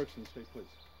 Don Brooks in the state police.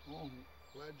 Oh,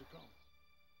 glad you come.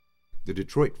 The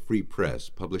Detroit Free Press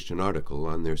published an article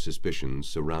on their suspicions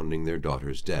surrounding their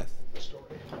daughter's death.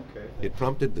 It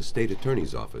prompted the state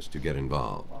attorney's office to get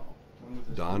involved.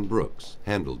 Don Brooks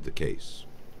handled the case.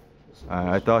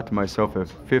 I thought to myself,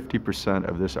 if 50%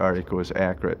 of this article is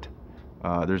accurate,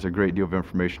 there's a great deal of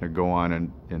information to go on,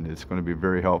 and it's going to be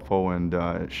very helpful, and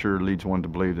it sure leads one to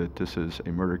believe that this is a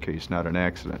murder case, not an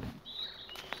accident.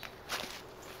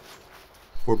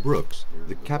 For Brooks,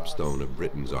 the capstone of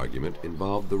Britton's argument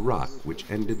involved the rock which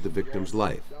ended the victim's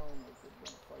life.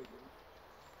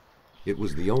 It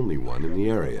was the only one in the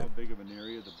area.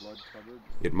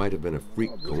 It might have been a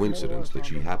freak coincidence that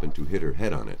she happened to hit her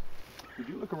head on it.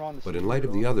 But in light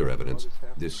of the other evidence,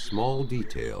 this small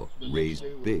detail raised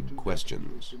big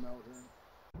questions.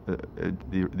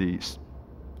 The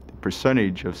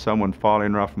percentage of someone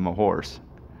falling off from a horse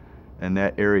in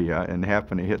that area and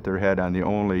happen to hit their head on the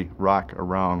only rock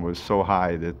around was so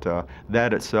high that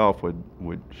that itself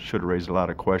should raise a lot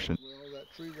of questions.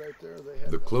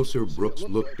 The closer Brooks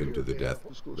looked into the death,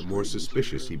 the more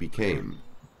suspicious he became.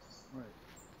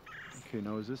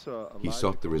 He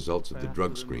sought the results of the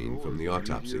drug screen from the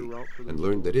autopsy and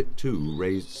learned that it too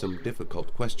raised some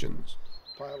difficult questions.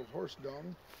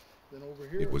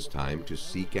 It was time to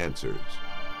seek answers.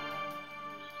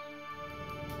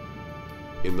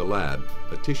 In the lab,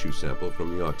 a tissue sample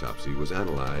from the autopsy was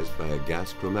analyzed by a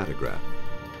gas chromatograph.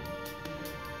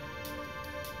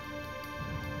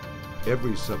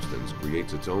 Every substance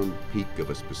creates its own peak of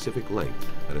a specific length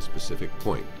at a specific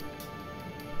point.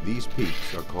 These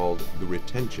peaks are called the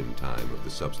retention time of the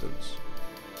substance.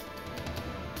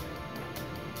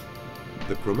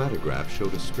 The chromatograph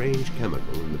showed a strange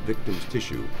chemical in the victim's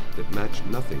tissue that matched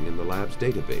nothing in the lab's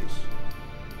database.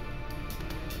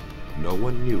 No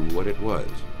one knew what it was,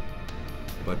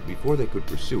 but before they could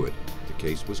pursue it, the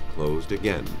case was closed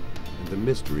again, and the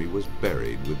mystery was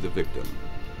buried with the victim.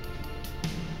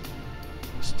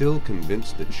 Still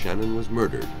convinced that Shannon was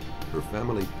murdered, her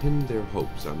family pinned their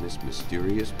hopes on this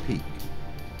mysterious peak,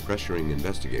 pressuring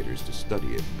investigators to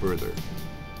study it further.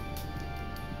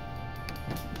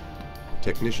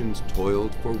 Technicians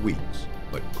toiled for weeks,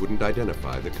 but couldn't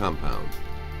identify the compound.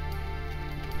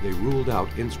 They ruled out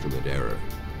instrument error.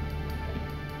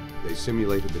 They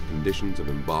simulated the conditions of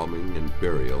embalming and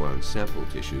burial on sample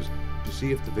tissues to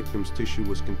see if the victim's tissue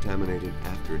was contaminated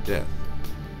after death.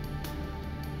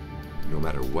 No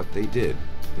matter what they did,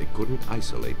 they couldn't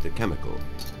isolate the chemical.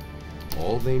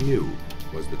 All they knew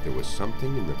was that there was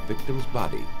something in the victim's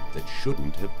body that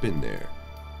shouldn't have been there.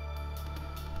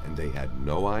 And they had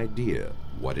no idea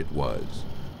what it was.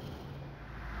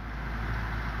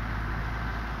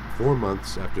 4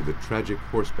 months after the tragic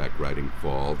horseback riding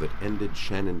fall that ended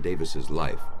Shannon Davis's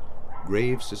life,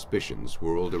 grave suspicions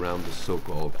swirled around the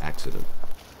so-called accident.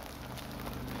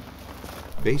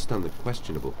 Based on the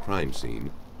questionable crime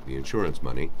scene, the insurance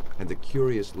money, and the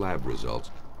curious lab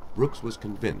results, Brooks was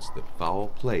convinced that foul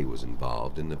play was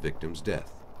involved in the victim's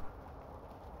death.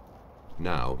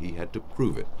 Now he had to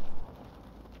prove it.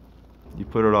 You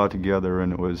put it all together,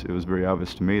 and it was very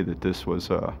obvious to me that this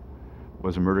was a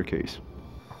murder case.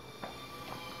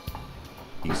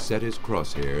 He set his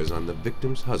crosshairs on the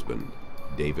victim's husband,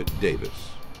 David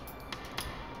Davis.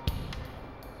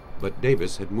 But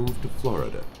Davis had moved to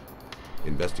Florida.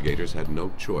 Investigators had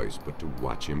no choice but to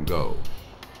watch him go.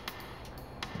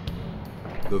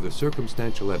 Though the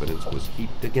circumstantial evidence was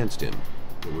heaped against him,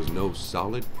 there was no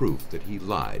solid proof that he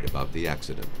lied about the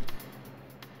accident.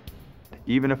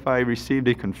 Even if I received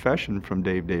a confession from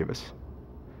Dave Davis,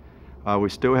 we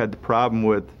still had the problem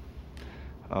with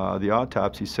the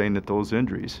autopsy saying that those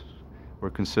injuries were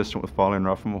consistent with falling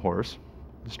off from a horse,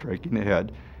 striking the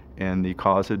head, and the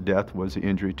cause of death was the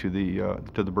injury to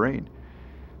the brain.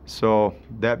 So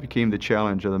that became the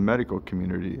challenge of the medical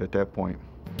community at that point.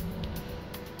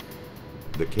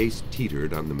 The case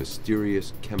teetered on the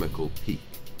mysterious chemical peak.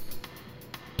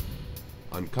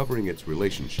 Uncovering its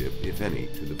relationship, if any,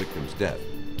 to the victim's death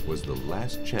was the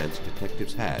last chance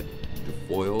detectives had to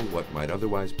foil what might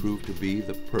otherwise prove to be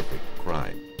the perfect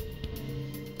crime.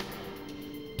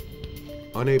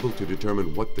 Unable to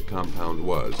determine what the compound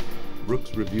was,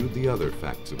 Brooks reviewed the other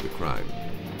facts of the crime.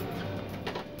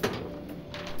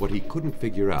 What he couldn't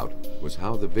figure out was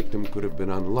how the victim could have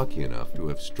been unlucky enough to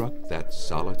have struck that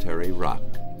solitary rock.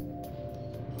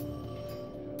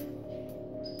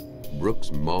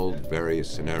 Brooks mulled various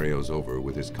scenarios over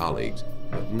with his colleagues,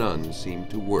 but none seemed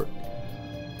to work.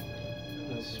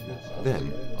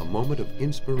 Then, a moment of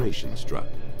inspiration struck,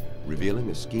 revealing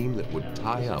a scheme that would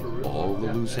tie up all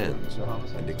the loose ends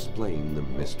and explain the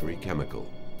mystery chemical.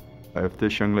 If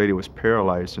this young lady was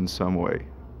paralyzed in some way,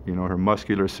 you know, her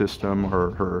muscular system,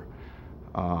 her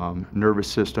nervous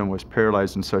system was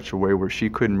paralyzed in such a way where she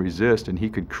couldn't resist and he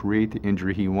could create the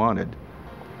injury he wanted.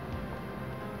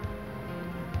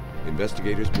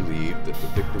 Investigators believed that the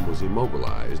victim was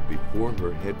immobilized before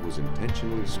her head was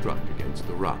intentionally struck against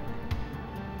the rock.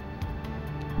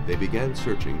 They began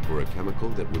searching for a chemical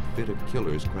that would fit a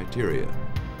killer's criteria.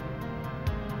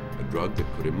 A drug that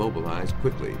could immobilize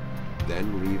quickly,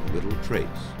 then leave little trace.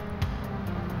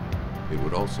 It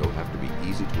would also have to be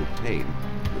easy to obtain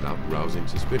without rousing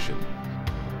suspicion.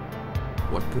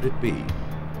 What could it be,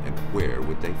 and where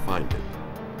would they find it?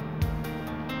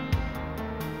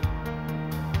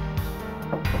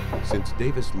 Since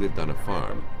Davis lived on a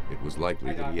farm, it was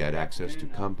likely that he had access to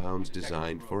compounds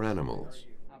designed for animals.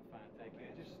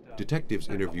 Detectives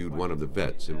interviewed one of the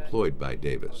vets employed by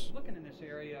Davis.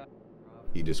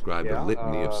 He described a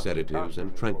litany of sedatives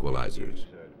and tranquilizers.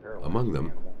 Among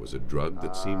them was a drug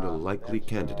that seemed a likely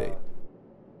candidate.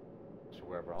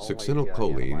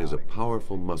 Succinylcholine is a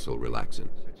powerful muscle relaxant.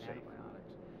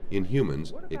 In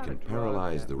humans, it can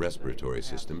paralyze the respiratory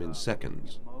system in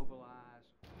seconds.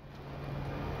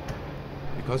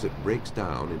 Because it breaks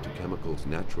down into chemicals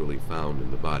naturally found in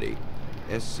the body,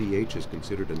 SCH is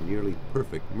considered a nearly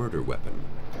perfect murder weapon,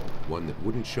 one that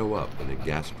wouldn't show up in a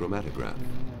gas chromatograph.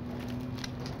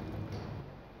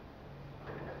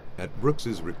 At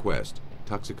Brooks's request,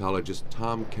 toxicologist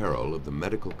Tom Carroll of the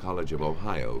Medical College of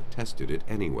Ohio tested it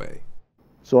anyway.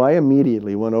 So I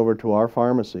immediately went over to our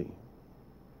pharmacy,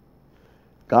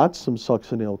 got some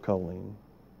succinylcholine,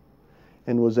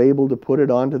 and was able to put it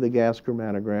onto the gas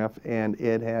chromatograph, and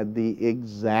it had the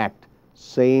exact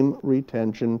same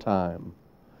retention time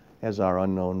as our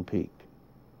unknown peak.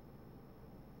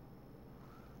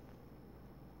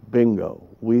 Bingo.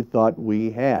 We thought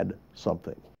we had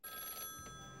something.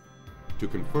 To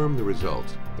confirm the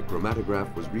results, the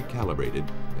chromatograph was recalibrated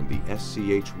and the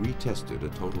SCH retested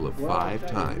a total of 5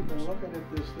 times.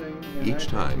 Each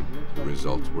time, the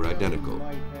results were identical.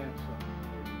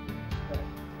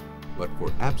 But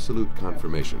for absolute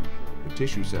confirmation, the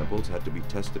tissue samples had to be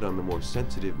tested on the more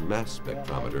sensitive mass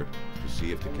spectrometer to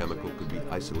see if the chemical could be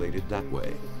isolated that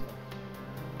way.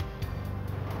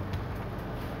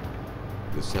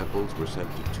 The samples were sent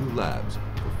to 2 labs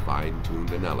for fine-tuned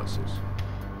analysis.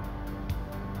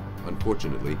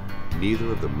 Unfortunately,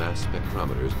 neither of the mass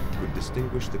spectrometers could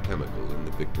distinguish the chemical in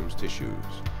the victim's tissues.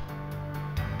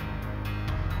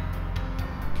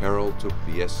 Carroll took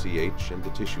the SCH and the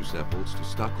tissue samples to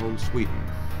Stockholm, Sweden,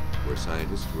 where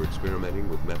scientists were experimenting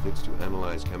with methods to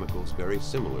analyze chemicals very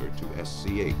similar to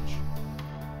SCH.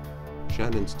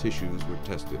 Shannon's tissues were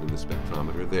tested in the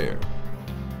spectrometer there.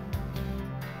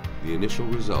 The initial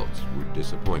results were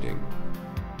disappointing.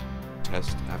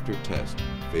 Test after test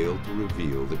failed to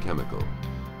reveal the chemical.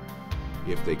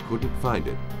 If they couldn't find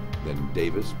it, then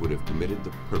Davis would have committed the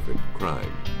perfect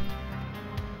crime.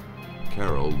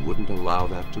 Carroll wouldn't allow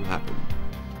that to happen.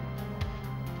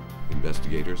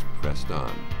 Investigators pressed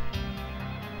on.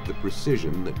 The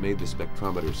precision that made the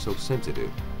spectrometer so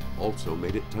sensitive also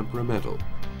made it temperamental.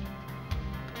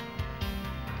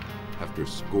 After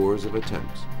scores of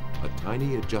attempts, a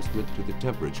tiny adjustment to the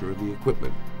temperature of the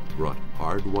equipment brought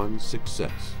hard-won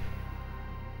success.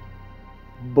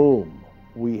 Boom.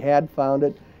 We had found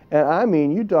it. And I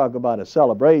mean, you talk about a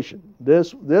celebration.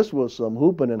 This was some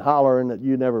hooping and hollering that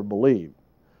you never believed.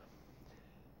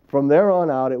 From there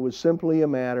on out, it was simply a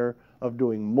matter of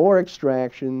doing more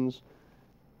extractions,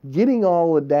 getting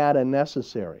all the data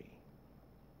necessary.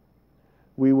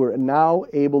 We were now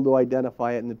able to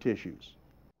identify it in the tissues.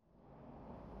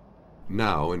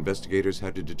 Now, investigators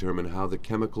had to determine how the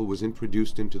chemical was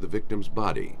introduced into the victim's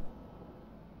body.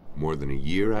 More than a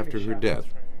year after her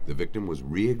death, the victim was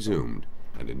re-exhumed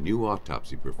and a new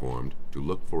autopsy performed to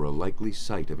look for a likely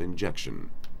site of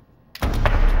injection.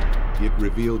 It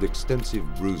revealed extensive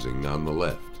bruising on the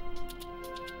left.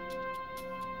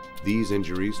 These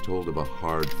injuries told of a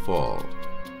hard fall.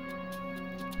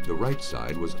 The right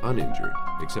side was uninjured,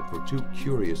 except for 2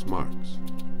 curious marks,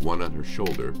 one on her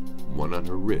shoulder, one on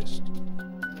her wrist.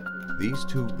 These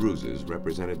 2 bruises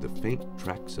represented the faint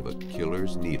tracks of a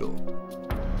killer's needle.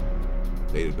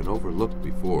 They had been overlooked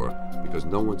before because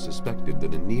no one suspected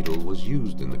that a needle was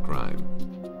used in the crime.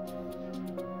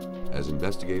 As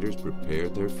investigators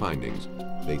prepared their findings,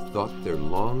 they thought their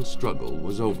long struggle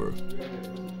was over.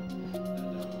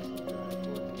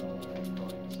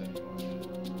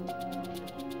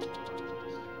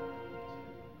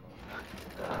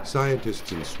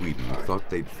 Scientists in Sweden thought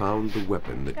they'd found the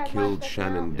weapon that killed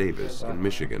Shannon Davis in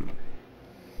Michigan.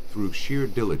 Through sheer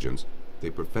diligence, they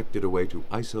perfected a way to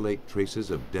isolate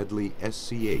traces of deadly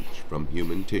SCH from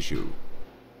human tissue.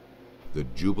 The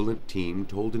jubilant team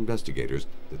told investigators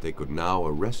that they could now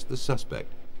arrest the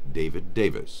suspect, David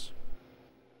Davis.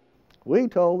 We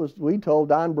told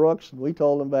Don Brooks, we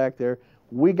told him back there,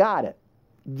 we got it.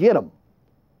 Get him.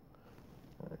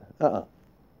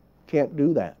 Can't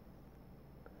do that.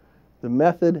 The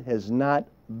method has not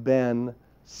been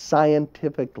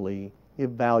scientifically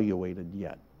evaluated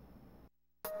yet.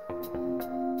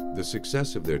 The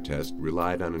success of their test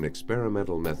relied on an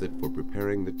experimental method for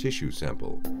preparing the tissue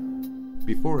sample.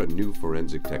 Before a new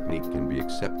forensic technique can be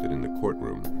accepted in the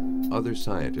courtroom, other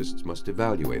scientists must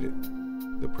evaluate it.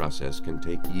 The process can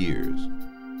take years.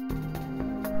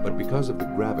 But because of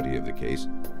the gravity of the case,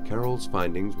 Carroll's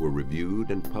findings were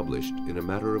reviewed and published in a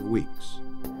matter of weeks.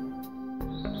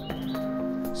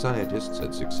 Scientists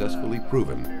had successfully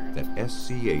proven that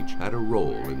SCH had a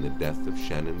role in the death of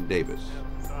Shannon Davis.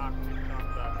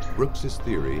 Brooks's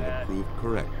theory had proved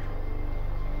correct.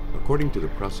 According to the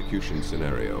prosecution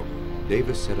scenario,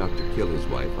 Davis set out to kill his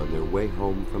wife on their way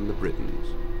home from the Britons.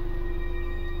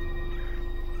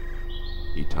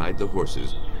 He tied the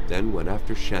horses, then went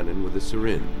after Shannon with a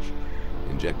syringe,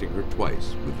 injecting her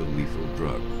twice with the lethal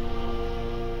drug.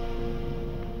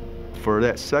 For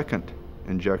that second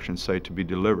injection site to be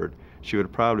delivered, she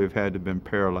would probably have had to have been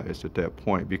paralyzed at that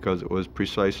point because it was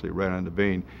precisely right on the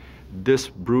vein this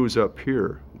bruise up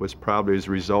here was probably as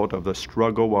a result of the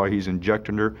struggle while he's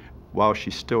injecting her, while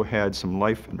she still had some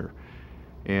life in her.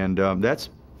 And that's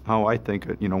how I think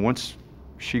it. You know, once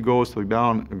she goes to the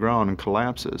ground and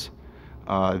collapses,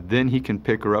 then he can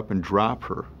pick her up and drop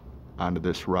her onto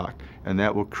this rock, and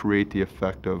that will create the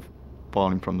effect of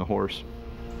falling from the horse.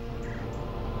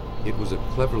 It was a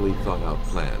cleverly thought out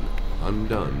plan,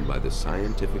 undone by the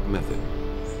scientific method.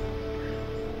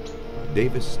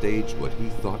 Davis staged what he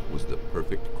thought was the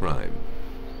perfect crime.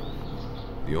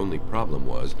 The only problem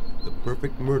was the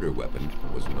perfect murder weapon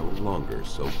was no longer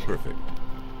so perfect.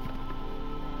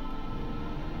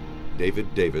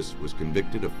 David Davis was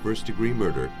convicted of first-degree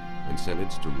murder and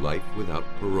sentenced to life without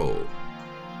parole.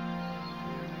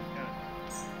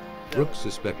 Brooks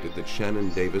suspected that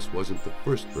Shannon Davis wasn't the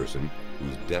first person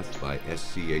whose death by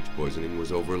SCH poisoning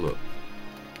was overlooked.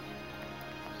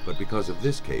 But because of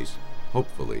this case,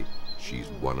 hopefully, she's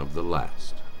one of the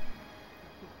last.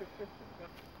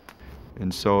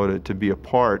 And so to be a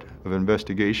part of an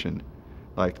investigation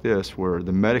like this, where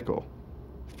the medical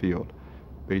field,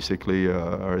 basically,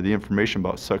 or the information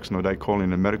about succinylcholine in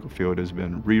the medical field has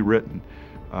been rewritten,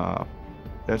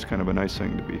 that's kind of a nice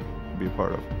thing to be a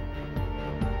part of.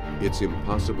 It's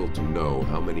impossible to know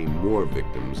how many more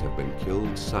victims have been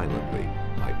killed silently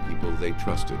by people they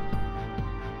trusted.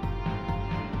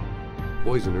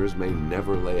 Poisoners may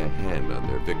never lay a hand on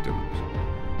their victims,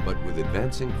 but with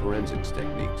advancing forensics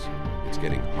techniques, it's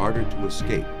getting harder to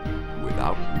escape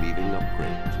without leaving a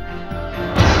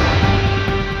print.